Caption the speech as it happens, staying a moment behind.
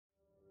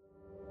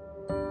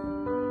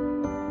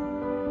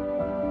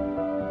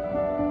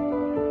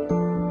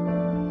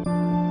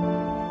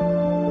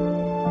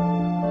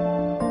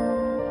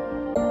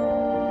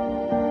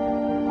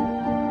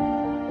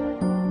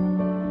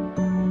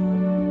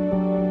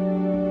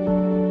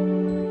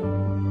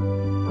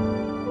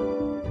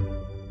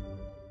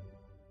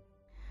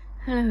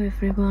Hello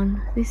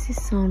everyone, this is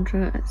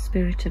Sandra at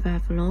Spirit of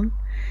Avalon.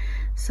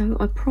 So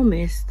I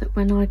promised that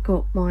when I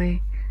got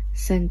my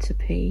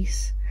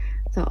centerpiece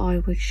that I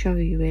would show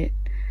you it.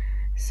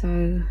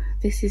 So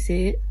this is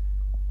it,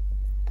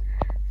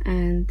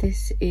 and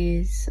this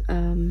is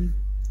a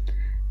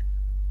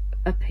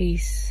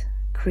piece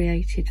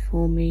created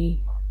for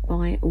me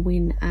by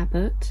Wynne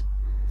Abbott,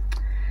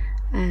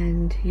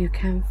 and you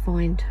can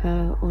find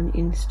her on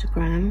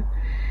Instagram.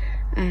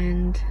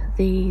 And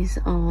these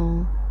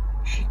are,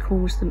 she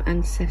calls them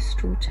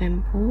ancestral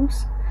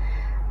temples,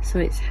 so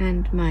it's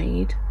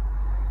handmade.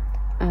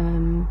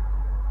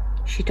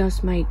 She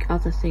does make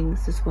other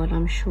things as well.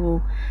 I'm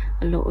sure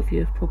a lot of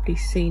you have probably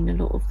seen a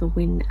lot of the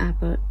Wynne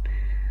Abbott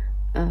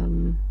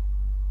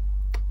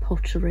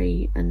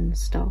pottery and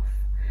stuff.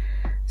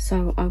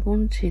 So I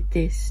wanted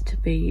this to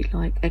be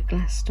like a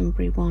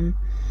Glastonbury one,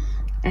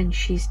 and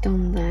she's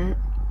done that.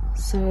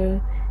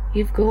 So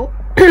you've got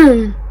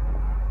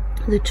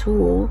the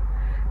tour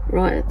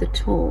right at the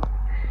top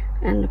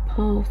and the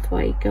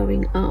pathway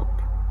going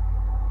up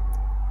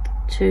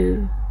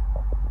to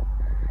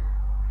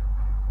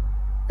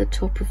the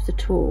top of the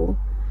tour,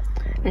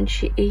 and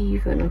she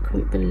even, I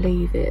couldn't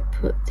believe it,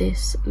 put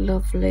this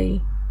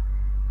lovely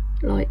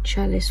like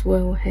chalice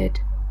wellhead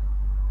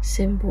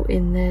symbol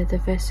in there, the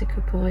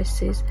Vesica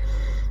Pisces.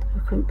 I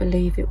couldn't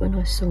believe it when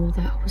I saw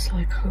that. I was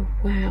like, oh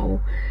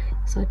wow,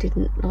 so I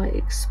didn't like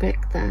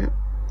expect that.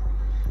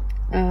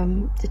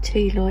 The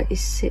tea light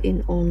is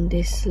sitting on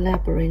this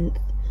labyrinth,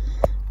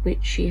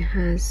 which she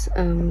has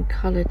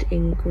coloured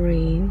in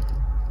green.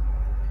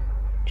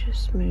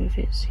 Just move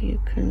it so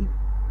you can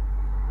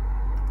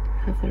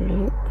have a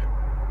look.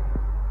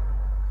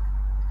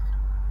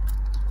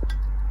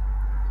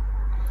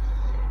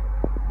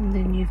 And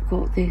then you've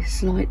got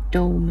this like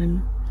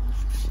dolmen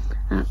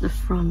at the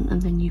front,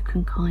 and then you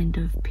can kind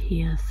of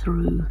peer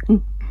through.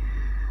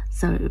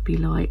 So it would be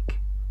like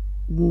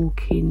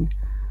walking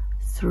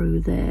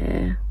through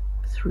there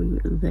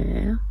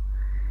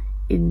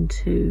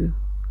into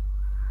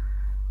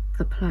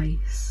the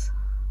place.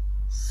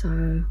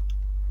 So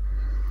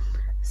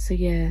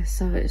yeah,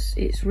 so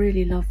it's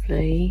really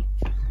lovely.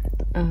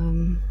 I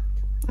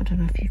don't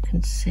know if you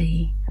can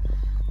see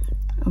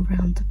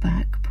around the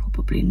back,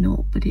 probably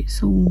not, but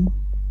it's all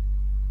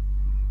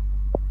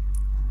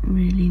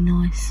really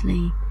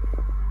nicely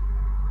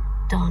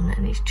done,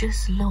 and it's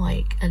just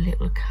like a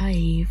little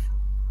cave.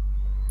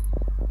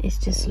 It's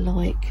just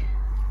like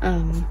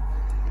a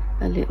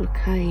little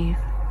cave,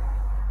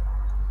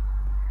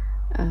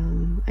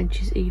 and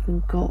she's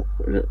even got,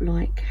 look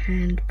like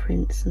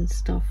handprints and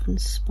stuff and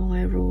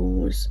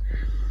spirals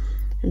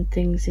and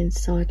things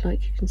inside,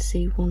 like you can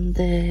see one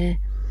there,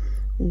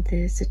 and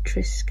there's a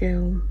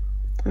Triskel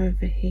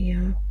over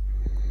here.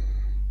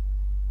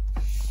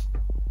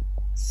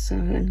 So,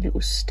 and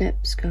little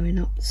steps going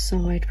up the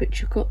side,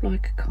 which have got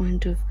like a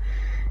kind of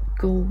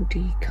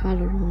goldy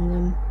colour on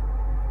them.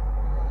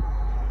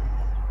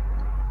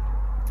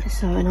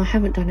 So, and I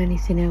haven't done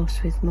anything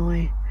else with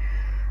my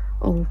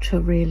altar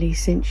really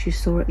since you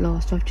saw it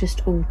last. I've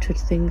just altered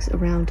things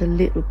around a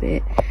little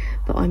bit,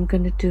 but I'm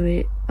going to do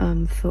it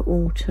for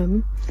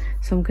autumn.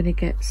 So I'm going to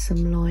get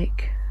some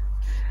like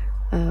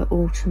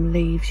autumn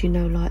leaves, you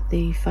know, like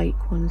the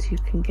fake ones you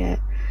can get,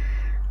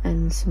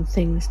 and some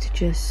things to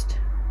just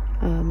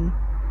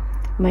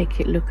make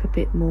it look a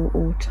bit more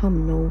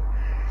autumnal.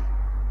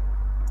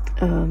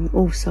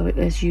 Also,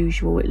 as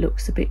usual, it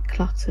looks a bit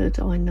cluttered,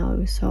 I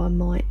know, so I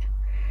might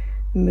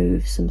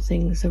move some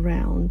things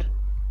around.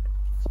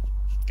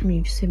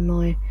 You've seen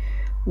my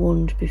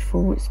wand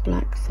before, it's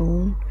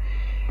blackthorn.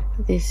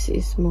 This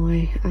is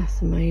my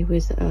athame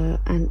with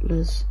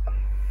antlers,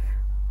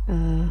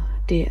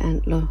 deer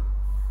antler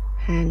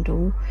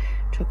handle,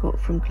 which I got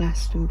from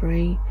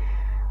Glastonbury.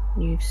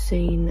 You've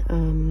seen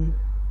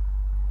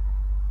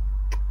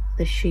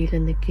the Sheila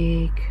and the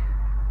Gig.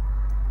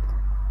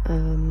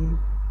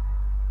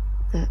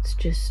 That's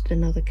just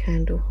another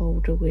candle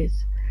holder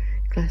with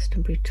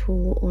Glastonbury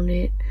tour on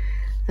it.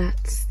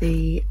 That's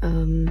the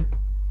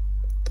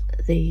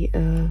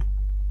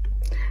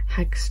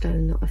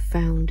hagstone that I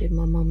found in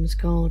my mum's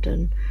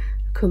garden.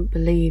 I couldn't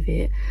believe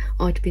it.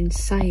 I'd been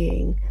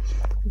saying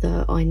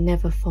that I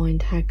never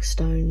find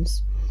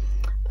hagstones,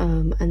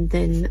 and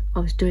then I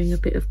was doing a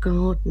bit of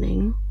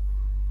gardening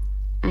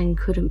and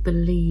couldn't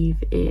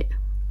believe it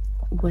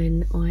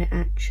when I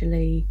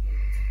actually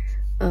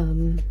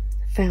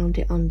found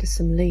it under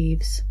some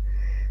leaves.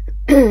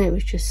 It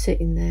was just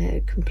sitting there,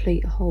 a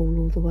complete hole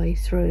all the way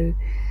through,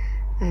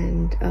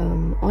 and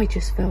I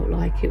just felt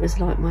like it was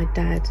like my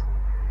dad,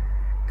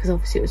 because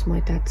obviously it was my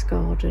dad's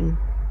garden,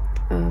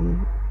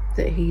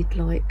 that he'd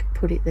like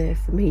put it there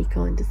for me,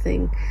 kind of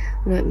thing.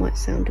 I know it might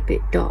sound a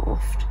bit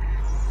daft,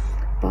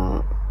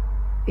 but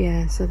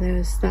yeah, so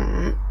there's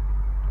that.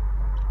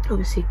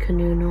 Obviously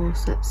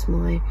Canunos, that's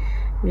my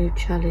new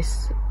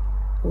chalice,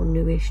 or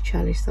newish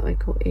chalice that I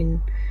got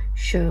in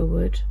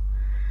Sherwood.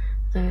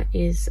 That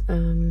is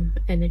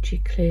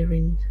energy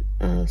clearing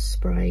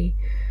spray,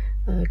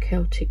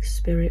 Celtic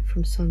Spirit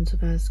from Sons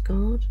of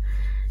Asgard.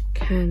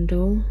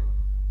 Candle,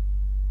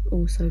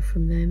 also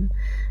from them.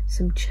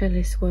 Some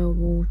Chalice Well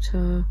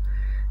Water,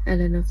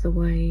 Ellen of the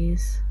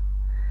Ways,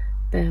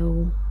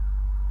 Bell.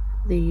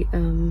 The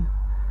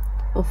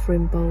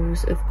offering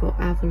bowls have got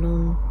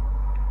Avalon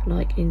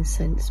like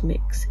incense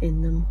mix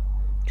in them,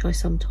 which I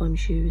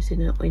sometimes use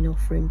in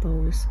offering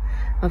bowls.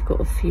 I've got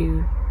a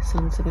few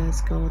Sons of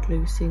Asgard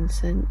loose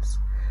incense.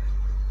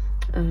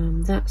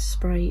 That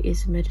spray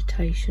is a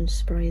meditation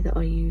spray that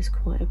I use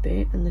quite a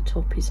bit, and the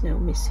top is now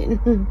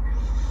missing.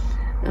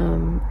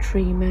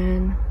 Tree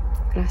Man,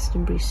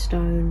 Glastonbury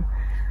stone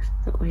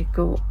that I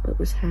got, that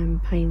was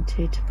hand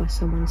painted by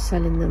someone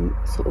selling them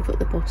sort of at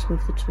the bottom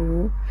of the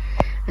tour.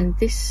 And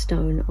this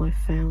stone I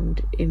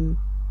found in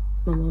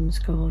my mum's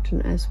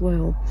garden as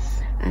well,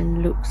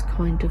 and looks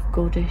kind of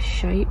goddess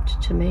shaped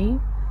to me.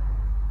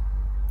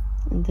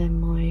 And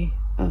then my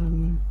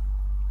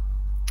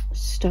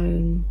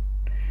stone,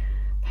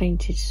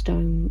 painted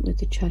stone with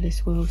the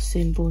Chalice Well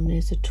symbol, and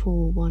there's a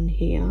tall one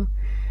here,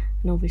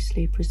 and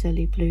obviously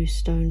Brazili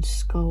bluestone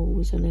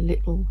skulls and a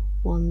little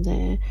one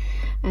there,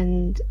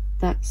 and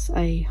that's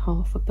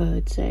half a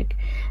bird's egg.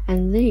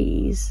 And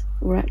these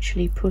were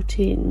actually put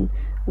in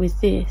with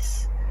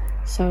this,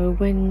 so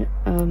when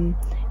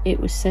it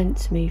was sent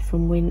to me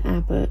from Wyn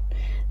Abbott,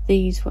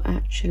 these were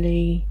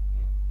actually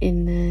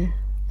in there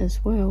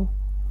as well.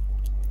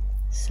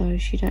 So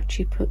she'd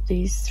actually put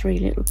these 3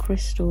 little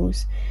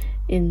crystals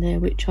in there,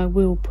 which I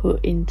will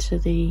put into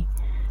the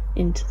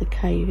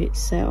cave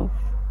itself.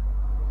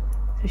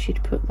 So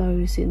she'd put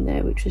those in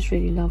there, which was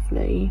really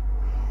lovely.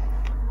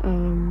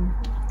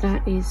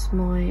 That is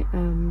my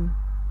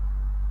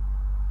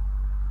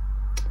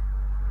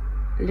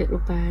little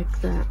bag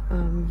that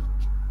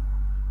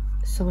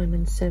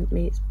Simon sent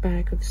me. It's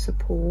bag of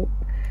support,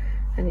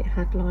 and it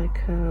had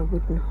like a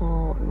wooden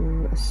heart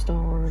and a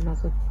star and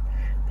other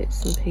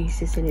bits and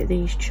pieces in it.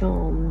 These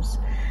charms,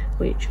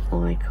 which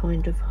I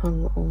kind of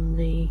hung on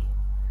the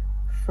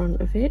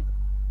front of it.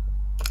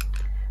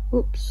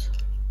 Oops.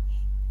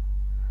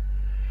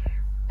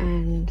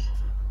 And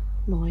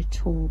my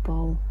tall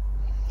bowl.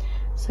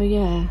 So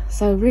yeah,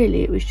 so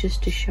really it was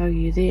just to show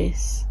you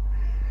this.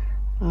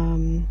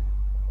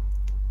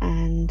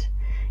 And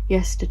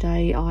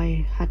yesterday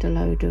I had a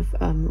load of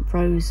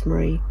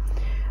rosemary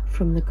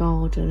from the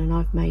garden, and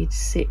I've made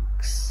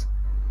 6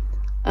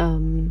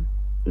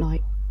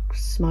 like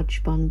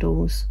smudge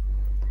bundles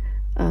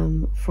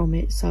from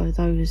it. So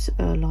those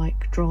are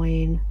like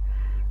drying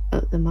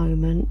at the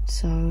moment,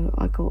 so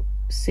I got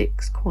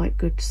 6 quite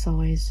good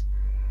size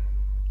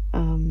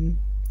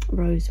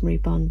rosemary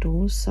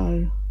bundles.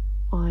 So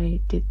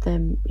I did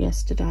them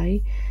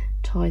yesterday,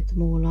 tied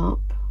them all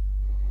up.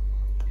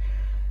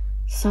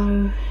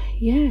 So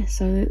yeah,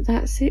 so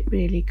that's it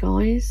really,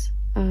 guys.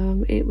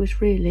 It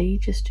was really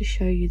just to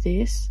show you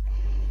this.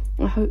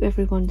 I hope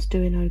everyone's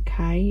doing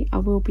okay. I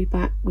will be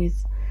back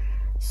with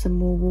some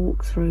more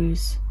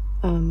walkthroughs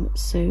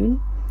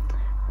soon,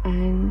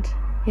 and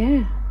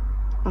yeah,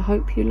 I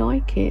hope you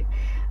like it.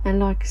 And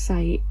like I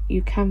say,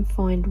 you can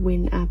find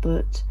Wyn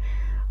Abbott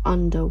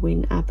under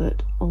Wyn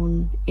Abbott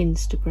on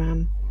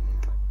Instagram.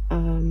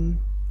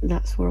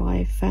 That's where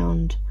I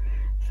found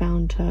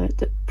her.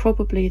 That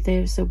probably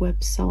there's a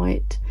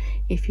website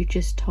if you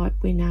just type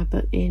Wyn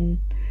Abbott in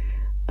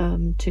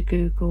to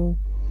Google,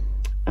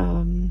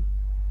 and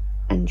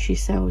she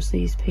sells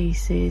these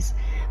pieces.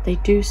 They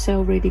do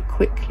sell really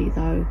quickly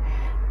though,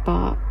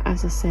 but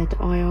as I said,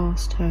 I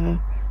asked her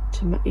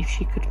if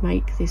she could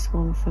make this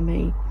one for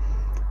me,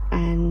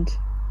 and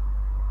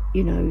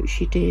you know,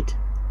 she did,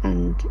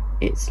 and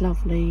it's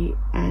lovely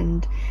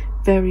and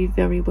very,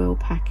 very well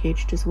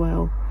packaged as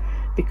well,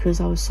 because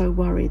I was so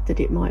worried that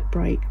it might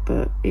break,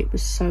 but it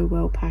was so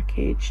well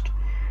packaged.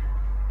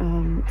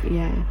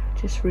 Yeah,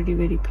 just really,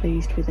 really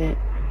pleased with it.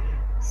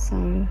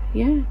 So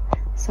yeah,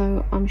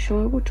 so I'm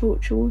sure I will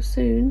talk to you all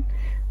soon.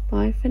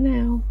 Bye for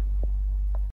now.